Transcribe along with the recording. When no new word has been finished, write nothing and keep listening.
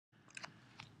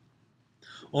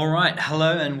All right,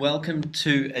 hello and welcome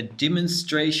to a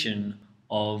demonstration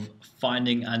of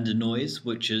Finding Under Noise,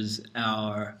 which is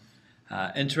our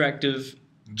interactive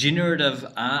generative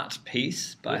art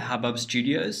piece by Hubbub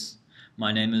Studios.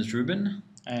 My name is Reuben.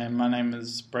 And my name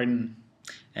is Braeden.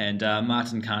 And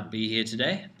Martin can't be here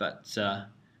today, but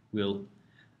we'll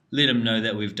let him know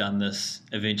that we've done this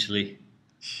eventually.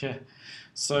 Yeah.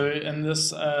 So in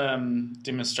this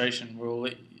demonstration,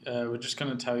 we're just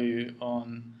going to tell you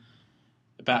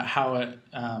about how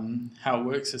it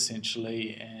works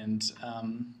essentially, and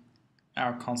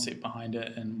our concept behind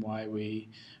it, and why we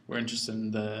were interested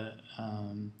in the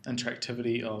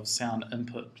interactivity of sound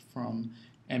input from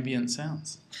ambient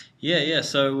sounds. Yeah.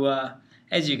 So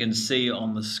as you can see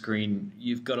on the screen,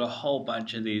 you've got a whole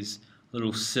bunch of these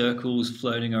little circles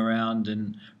floating around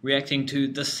and reacting to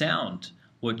the sound,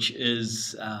 which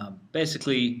is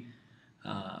basically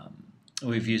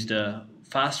we've used a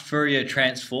fast Fourier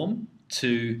transform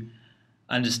to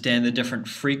understand the different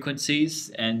frequencies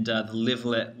and the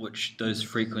level at which those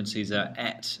frequencies are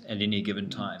at any given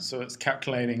time. So it's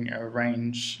calculating a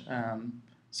range,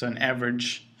 so an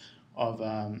average of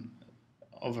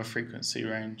a frequency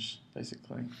range,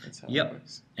 basically. That's how it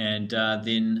works. And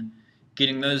then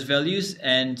getting those values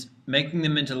and making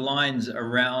them into lines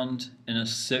around in a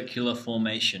circular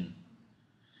formation.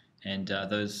 And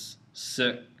those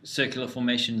circular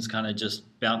formations kind of just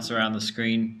bounce around the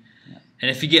screen. Yeah. And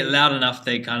if you get loud enough,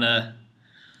 they kind of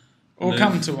all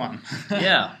come to one.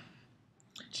 Yeah.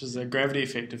 Which is a gravity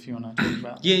effect, if you want to talk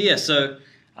about. Yeah. So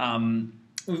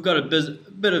we've got a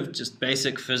bit of just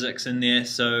basic physics in there.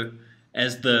 So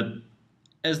as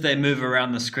they move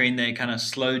around the screen, they kind of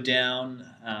slow down,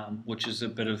 which is a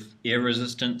bit of air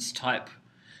resistance type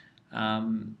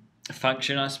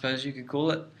function, I suppose you could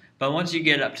call it. But once you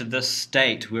get up to this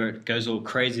state where it goes all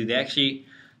crazy, they actually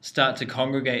start to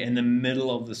congregate in the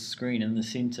middle of the screen, in the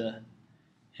center.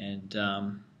 And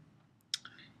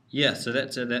yeah, so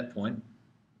that's at that point.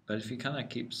 But if you kind of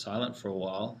keep silent for a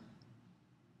while,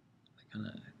 they kind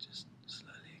of just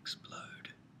slowly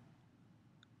explode.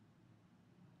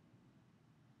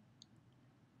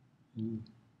 Ooh,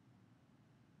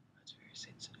 that's very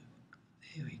sensitive.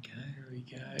 There we go. There we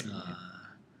go.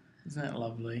 Isn't that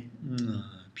lovely?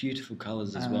 Beautiful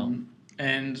colours as well.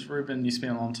 And Reuben, you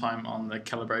spent a long time on the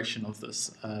calibration of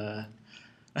this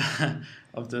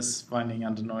of this Finding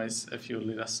Under Noise. If you'll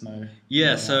let us know.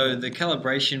 Yeah. So the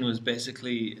calibration was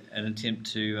basically an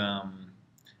attempt to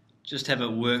just have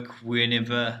it work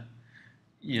whenever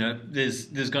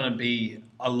there's going to be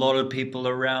a lot of people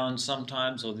around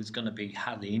sometimes, or there's going to be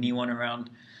hardly anyone around.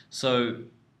 So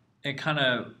it kind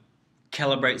of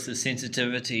calibrates the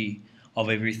sensitivity of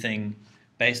everything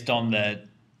based on the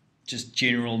just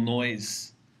general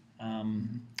noise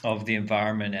of the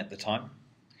environment at the time.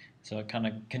 So it kind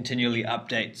of continually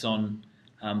updates on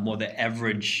what the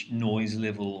average noise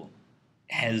level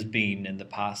has been in the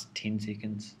past 10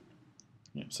 seconds.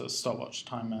 Yep, so a stopwatch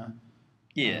timer.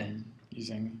 Yeah.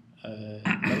 Using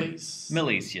millis.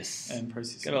 Millis, yes. And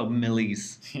processing. Good old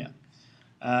millis. Yeah.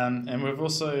 And we've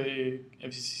also,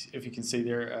 if you can see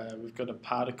there, we've got a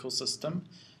particle system.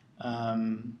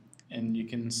 And you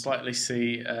can slightly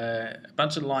see a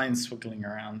bunch of lines swiggling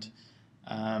around,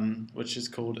 which is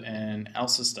called an L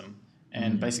system.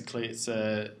 And basically it's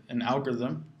an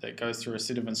algorithm that goes through a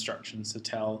set of instructions to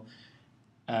tell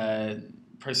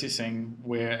processing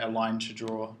where a line should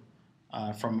draw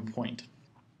from a point.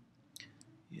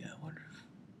 Yeah, I wonder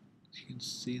if you can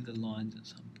see the lines at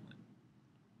some point.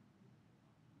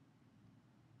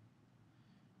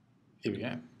 Here we go.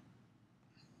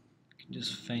 You can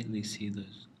just faintly see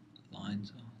those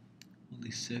lines. All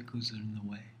these circles are in the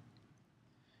way.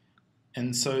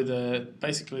 And so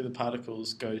basically the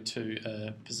particles go to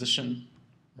a position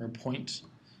or a point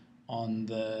on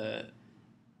the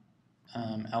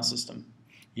L system.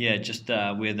 Yeah, just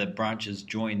where the branches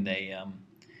join,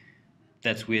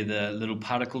 that's where the little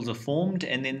particles are formed,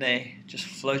 and then they just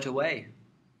float away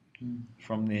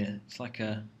from there. It's like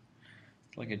a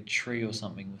tree or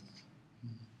something with,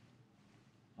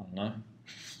 I don't know,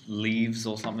 leaves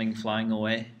or something flying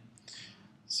away.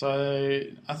 So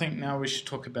I think now we should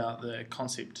talk about the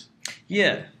concept.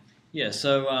 Yeah.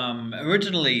 So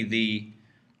originally the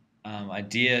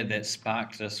idea that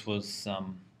sparked this was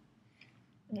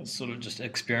sort of just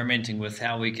experimenting with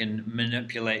how we can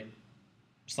manipulate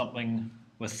something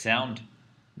with sound.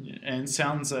 Yeah, and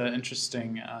sound's an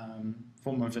interesting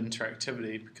form of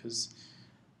interactivity because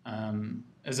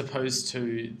as opposed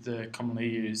to the commonly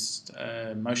used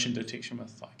motion detection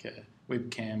with like a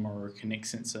webcam or a Kinect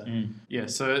sensor. Yeah,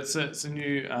 so it's a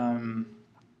new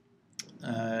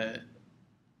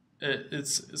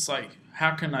it's like,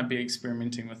 how can I be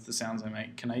experimenting with the sounds I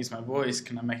make? Can I use my voice?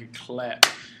 Can I make a clap?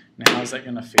 Now, how's that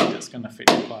going to affect? It's going to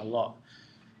affect it quite a lot.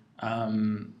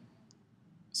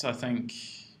 So I think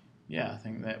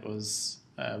that was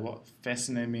what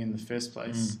fascinated me in the first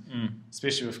place,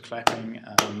 especially with clapping.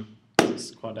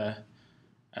 It's quite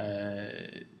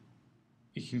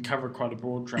you can cover quite a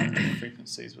broad range of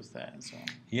frequencies with that as well.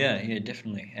 Yeah,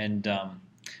 definitely. And I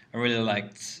really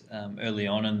liked early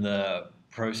on in the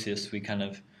process, we kind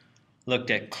of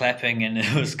looked at clapping, and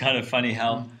it was kind of funny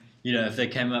how, if they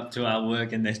came up to our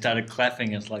work and they started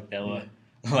clapping, it's like they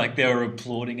were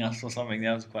applauding us or something.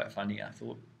 That was quite funny, I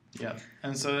thought. Yeah,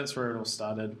 and so that's where it all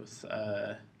started with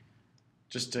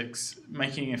just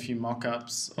making a few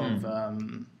mock-ups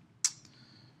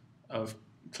of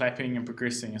clapping and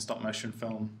progressing a stop-motion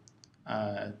film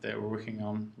that we're working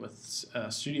on with a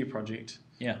studio project.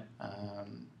 Yeah.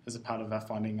 As a part of our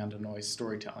Finding Under Noise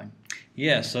storytelling.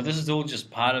 Yeah, so this is all just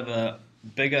part of a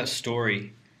bigger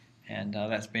story, and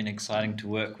that's been exciting to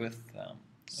work with.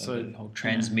 So the whole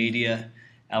transmedia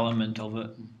element of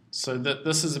it. So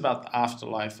this is about the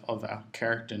afterlife of our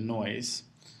character Noise,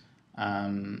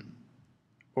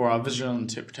 or our visual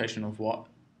interpretation of what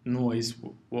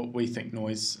we think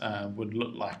noise would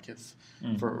look like if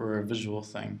it were a visual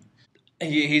thing.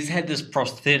 He's had this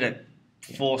prosthetic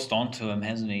forced onto him,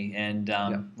 hasn't he? And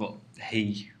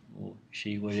he or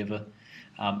she, whatever,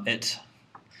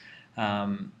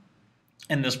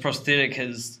 and this prosthetic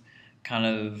has kind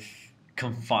of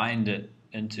confined it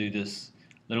into this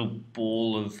little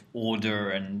ball of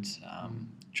order and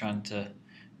trying to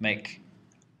make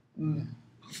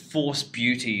force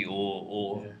beauty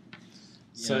or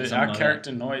So our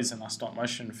character Noise in our stop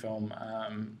motion film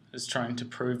is trying to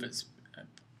prove its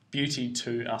beauty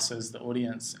to us as the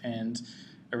audience, and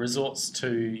it resorts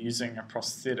to using a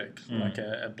prosthetic, like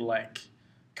a black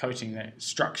coating that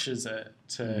structures it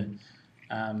to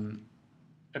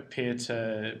appear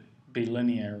to be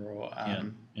linear or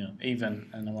even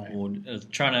in a way. Or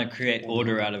trying to create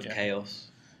order out of chaos.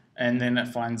 And then it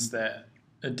finds that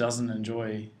it doesn't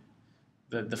enjoy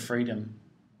the freedom,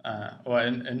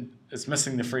 and it's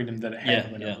missing the freedom that it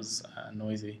had when it was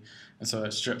noisy, and so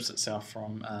it strips itself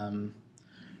from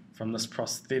this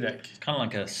prosthetic. Kind of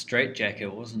like a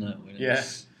straitjacket, wasn't it? When it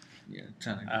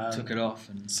took it off.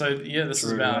 And so this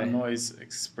is about Noise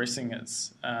expressing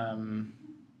its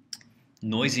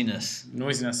noisiness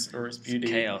or its beauty.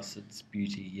 It's chaos, its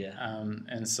beauty,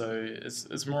 and so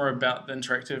it's more about the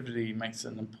interactivity makes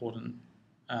it an important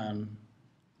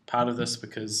part of this,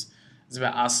 because it's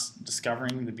about us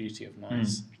discovering the beauty of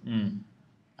noise.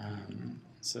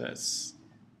 So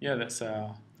that's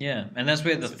our... Yeah, and that's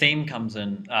where the theme comes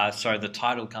in. The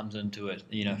title comes into it.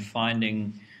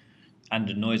 Finding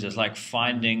under noise. It's like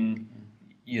finding,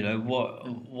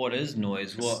 what is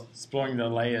noise? Exploring the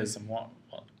layers and what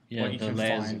you can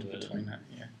find between it.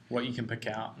 Yeah, what you can pick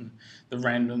out and the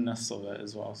randomness of it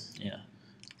as well. Yeah,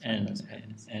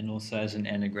 and also as an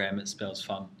anagram, it spells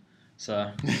fun.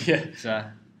 So so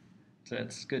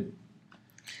that's good.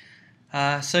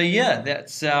 That's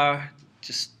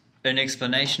just an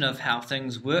explanation of how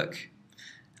things work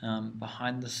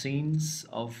behind the scenes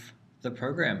of the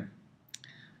program.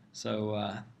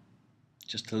 So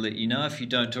just to let you know, if you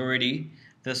don't already,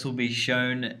 this will be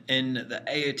shown in the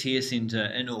Aotea Centre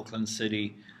in Auckland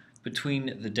City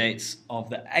between the dates of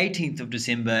the 18th of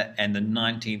December and the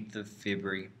 19th of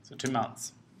February. So 2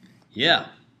 months. Yeah.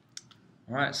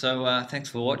 All right, so thanks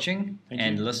for watching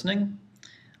and listening.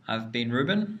 I've been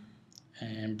Reuben.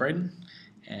 And Braeden.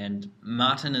 And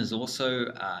Martin is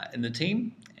also in the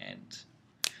team. And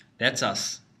that's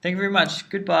us. Thank you very much.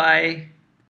 Goodbye.